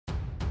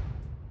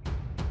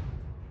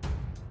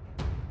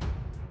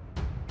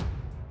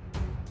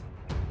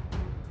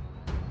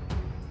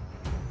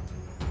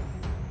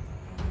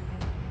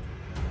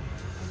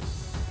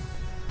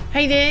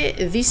Hey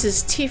there, this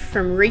is Tiff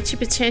from Reach Your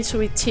Potential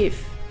with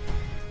Tiff.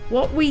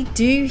 What we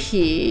do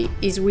here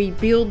is we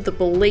build the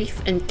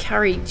belief and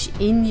courage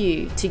in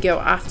you to go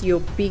after your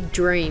big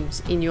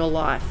dreams in your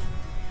life.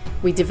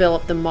 We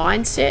develop the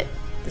mindset,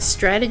 the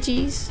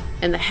strategies,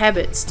 and the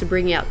habits to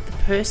bring out the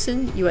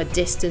person you are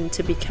destined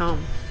to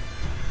become.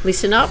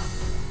 Listen up,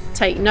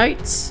 take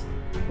notes,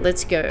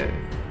 let's go.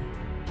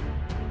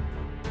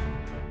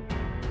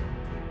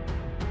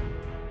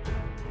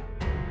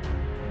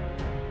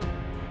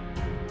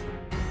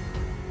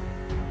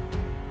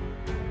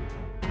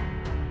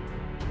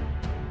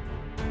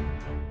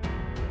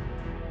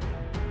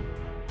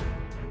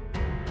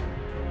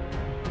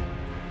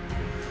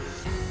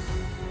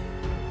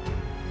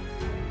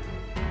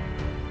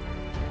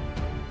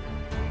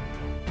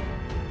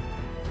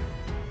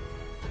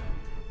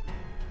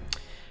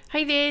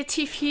 Hey there,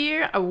 Tiff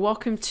here.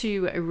 Welcome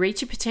to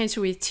Reach Your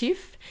Potential with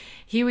Tiff.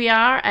 Here we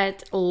are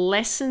at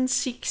lesson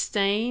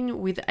 16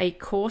 with A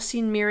Course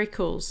in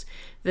Miracles.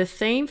 The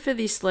theme for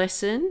this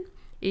lesson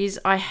is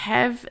I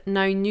have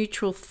no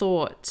neutral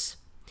thoughts.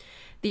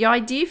 The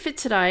idea for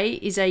today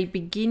is a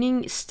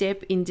beginning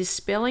step in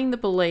dispelling the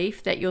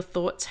belief that your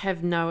thoughts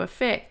have no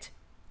effect.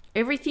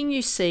 Everything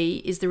you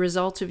see is the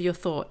result of your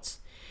thoughts.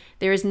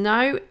 There is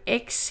no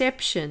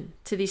exception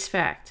to this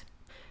fact.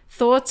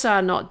 Thoughts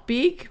are not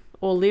big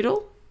or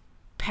little,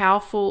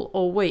 powerful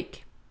or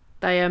weak.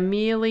 They are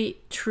merely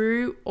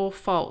true or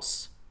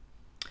false.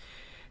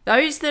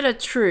 Those that are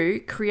true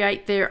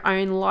create their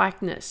own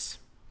likeness.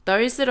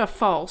 Those that are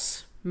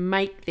false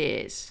make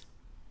theirs.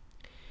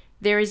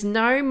 There is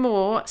no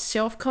more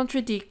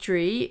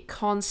self-contradictory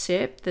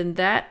concept than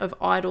that of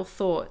idle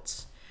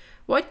thoughts.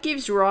 What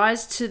gives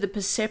rise to the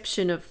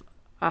perception of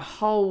a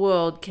whole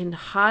world can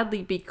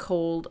hardly be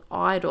called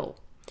idle.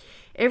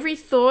 Every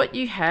thought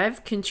you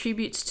have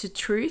contributes to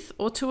truth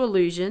or to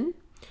illusion.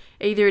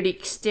 Either it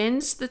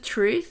extends the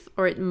truth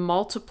or it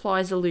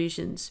multiplies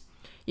illusions.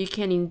 You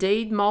can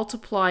indeed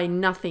multiply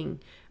nothing,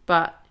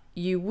 but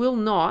you will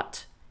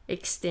not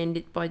extend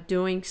it by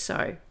doing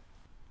so.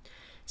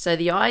 So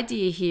the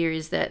idea here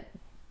is that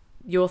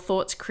your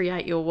thoughts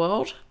create your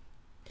world,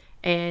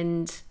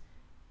 and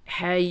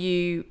how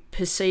you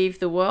perceive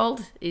the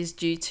world is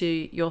due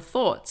to your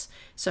thoughts.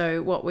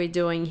 So what we're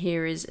doing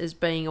here is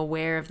being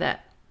aware of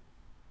that.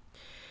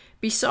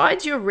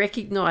 Besides your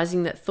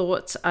recognizing that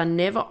thoughts are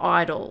never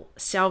idle,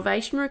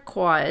 salvation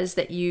requires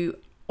that you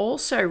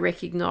also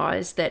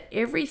recognize that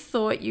every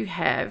thought you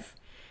have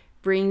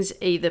brings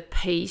either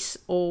peace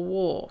or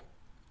war,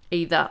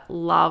 either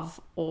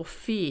love or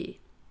fear.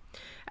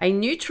 A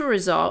neutral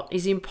result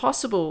is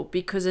impossible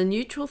because a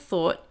neutral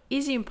thought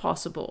is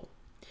impossible.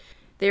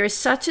 There is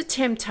such a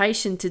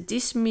temptation to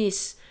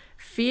dismiss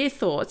fear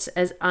thoughts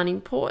as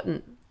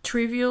unimportant,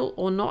 trivial,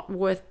 or not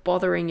worth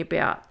bothering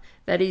about.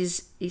 That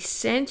is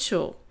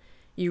essential.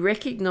 You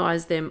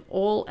recognize them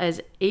all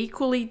as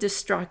equally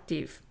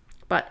destructive,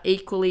 but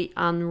equally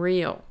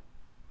unreal.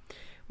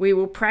 We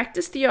will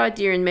practice the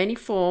idea in many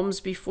forms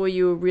before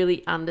you will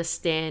really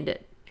understand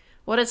it.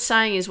 What it's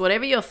saying is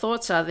whatever your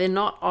thoughts are, they're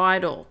not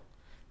idle.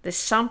 There's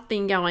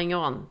something going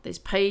on. There's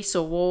peace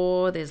or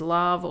war, there's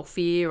love or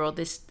fear, or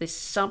there's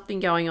something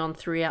going on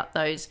throughout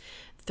those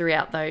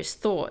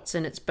thoughts,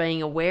 and it's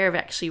being aware of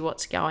actually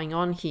what's going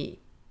on here.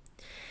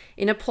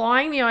 In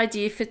applying the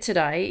idea for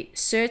today,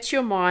 search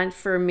your mind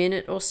for a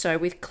minute or so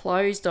with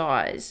closed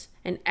eyes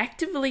and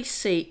actively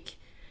seek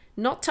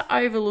not to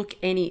overlook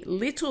any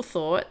little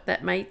thought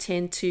that may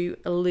tend to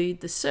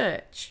elude the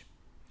search.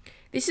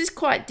 This is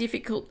quite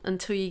difficult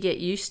until you get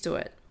used to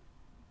it.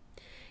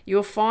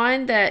 You'll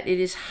find that it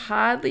is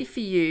hardly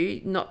for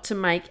you not to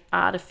make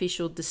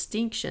artificial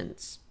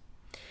distinctions.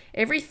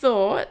 Every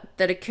thought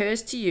that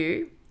occurs to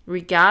you,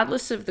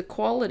 regardless of the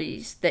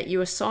qualities that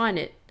you assign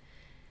it,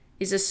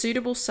 is a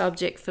suitable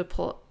subject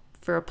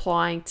for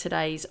applying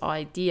today's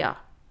idea.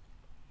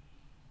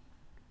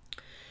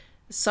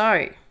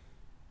 So,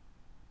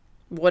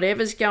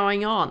 whatever's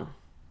going on,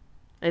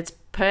 it's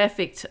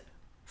perfect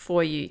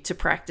for you to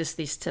practice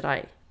this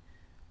today.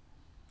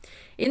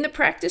 In the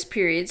practice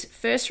periods,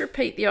 first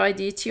repeat the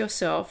idea to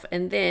yourself,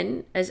 and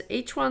then, as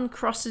each one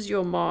crosses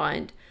your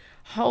mind,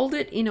 hold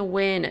it in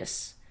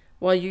awareness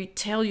while you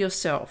tell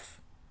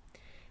yourself,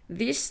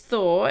 this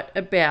thought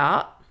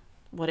about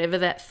whatever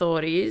that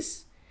thought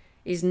is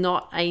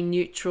not a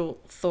neutral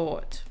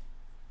thought.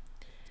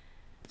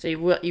 So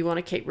you want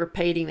to keep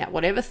repeating that.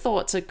 Whatever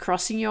thoughts are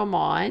crossing your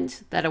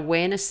mind, that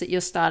awareness that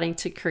you're starting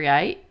to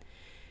create,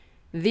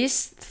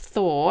 this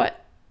thought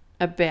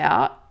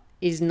about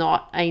is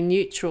not a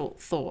neutral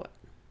thought.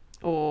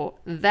 Or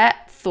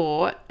that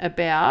thought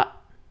about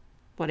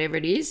whatever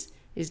it is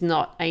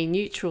not a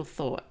neutral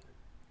thought.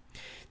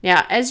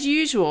 Now, as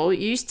usual,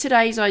 use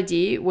today's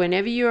idea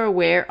whenever you're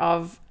aware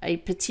of a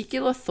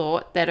particular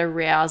thought that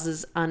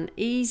arouses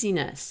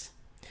uneasiness.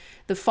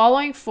 The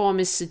following form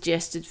is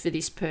suggested for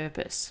this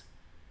purpose.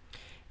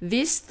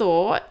 This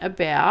thought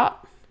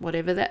about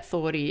whatever that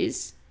thought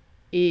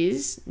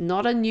is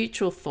not a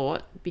neutral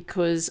thought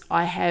because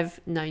I have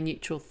no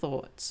neutral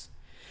thoughts.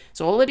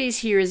 So all it is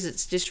here is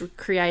it's just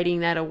creating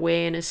that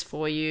awareness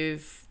for you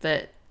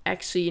that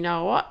actually, you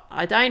know what,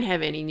 I don't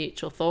have any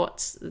neutral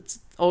thoughts. It's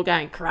all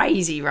going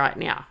crazy right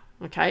now,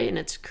 okay? And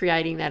it's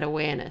creating that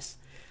awareness.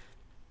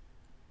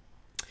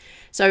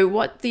 So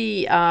what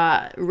the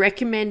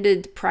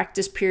recommended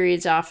practice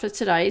periods are for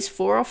today is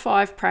 4 or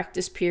 5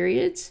 practice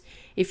periods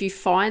if you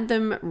find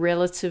them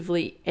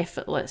relatively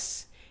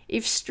effortless.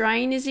 If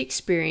strain is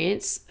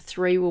experienced,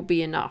 3 will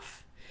be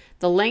enough.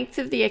 The length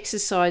of the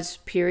exercise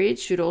period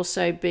should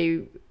also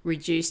be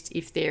reduced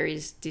if there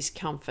is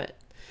discomfort.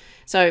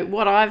 So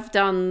what I've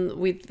done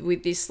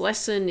with this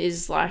lesson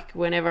is, like,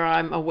 whenever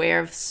I'm aware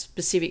of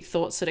specific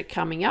thoughts that are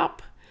coming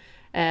up,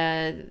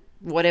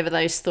 whatever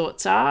those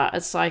thoughts are,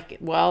 it's like,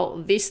 well,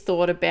 this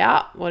thought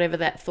about whatever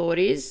that thought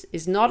is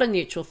not a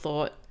neutral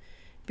thought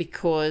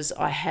because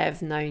I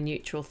have no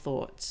neutral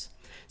thoughts.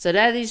 So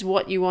that is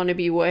what you want to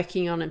be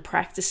working on and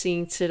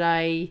practicing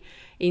today.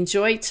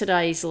 Enjoy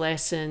today's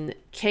lesson.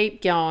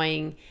 Keep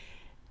going.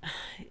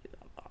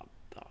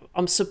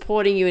 I'm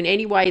supporting you in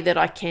any way that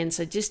I can.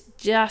 So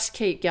just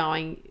keep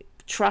going.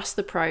 Trust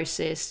the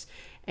process.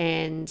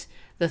 And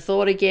the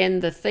thought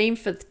again, the theme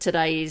for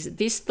today is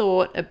this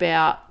thought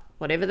about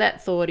whatever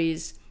that thought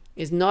is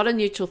not a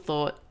neutral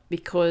thought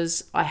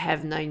because I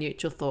have no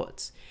neutral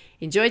thoughts.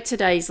 Enjoy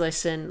today's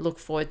lesson. Look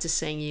forward to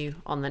seeing you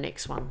on the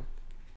next one.